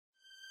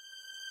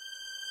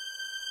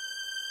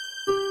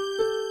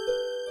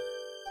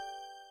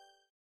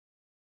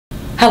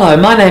Hello,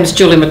 my name's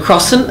Julie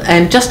McCrossan,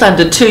 and just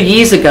under 2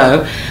 years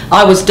ago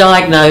I was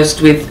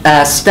diagnosed with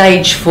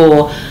stage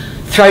 4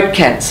 throat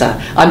cancer.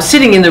 I'm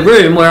sitting in the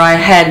room where I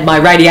had my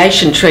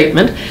radiation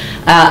treatment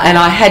and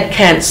I had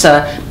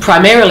cancer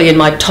primarily in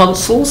my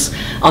tonsils,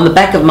 on the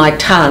back of my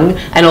tongue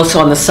and also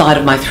on the side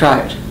of my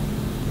throat.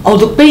 Oh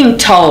look, being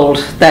told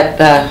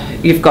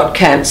that you've got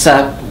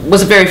cancer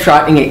was a very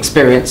frightening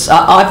experience.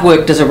 I've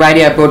worked as a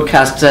radio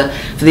broadcaster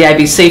for the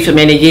ABC for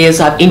many years.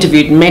 I've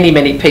interviewed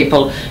many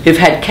people who've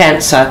had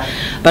cancer,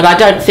 but I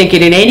don't think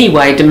it in any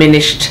way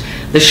diminished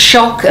the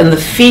shock and the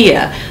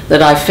fear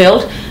that I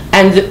felt,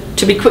 and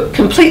to be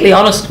completely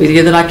honest with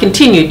you, that I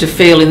continued to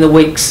feel in the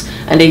weeks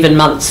and even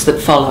months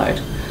that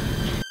followed.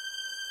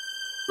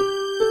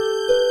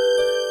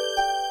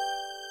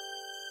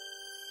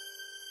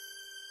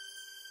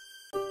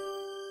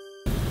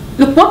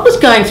 Look, what was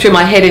going through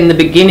my head in the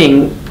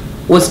beginning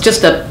was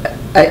just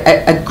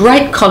a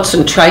great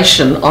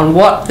concentration on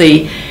what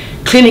the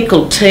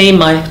clinical team,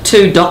 my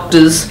 2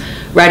 doctors,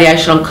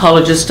 radiation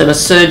oncologist and a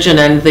surgeon,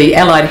 and the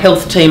allied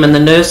health team and the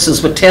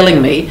nurses were telling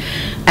me,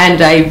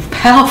 and a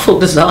powerful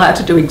desire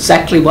to do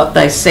exactly what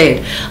they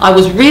said. I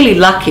was really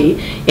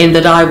lucky in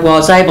that I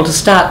was able to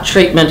start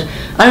treatment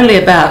only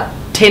about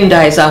 10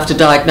 days after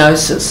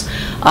diagnosis.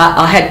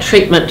 I had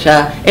treatment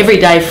every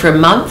day for a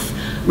month,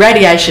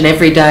 radiation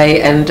every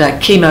day, and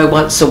chemo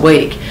once a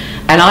week.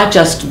 And I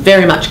just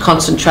very much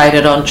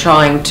concentrated on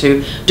trying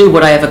to do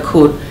whatever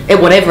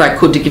I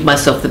could to give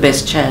myself the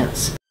best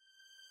chance.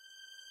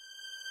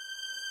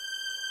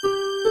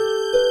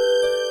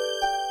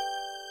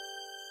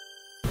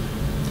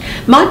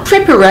 My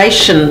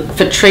preparation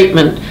for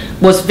treatment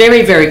was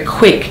very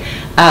quick,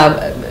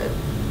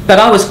 but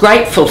I was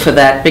grateful for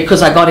that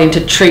because I got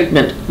into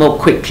treatment more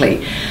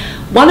quickly.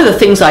 One of the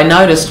things I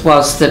noticed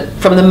was that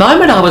from the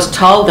moment I was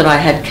told that I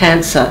had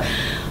cancer,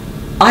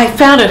 I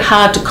found it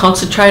hard to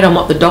concentrate on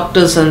what the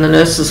doctors and the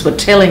nurses were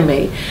telling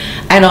me,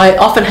 and I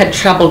often had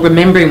trouble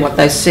remembering what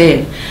they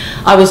said.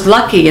 I was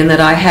lucky in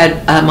that I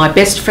had my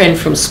best friend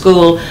from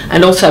school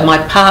and also my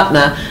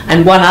partner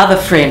and one other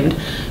friend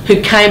who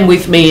came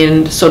with me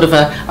in sort of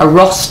a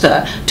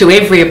roster to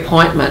every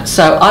appointment.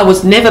 So I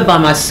was never by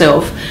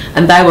myself,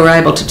 and they were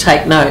able to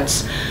take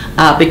notes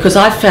because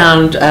I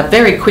found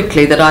very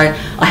quickly that I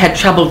had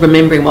trouble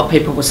remembering what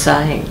people were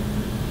saying.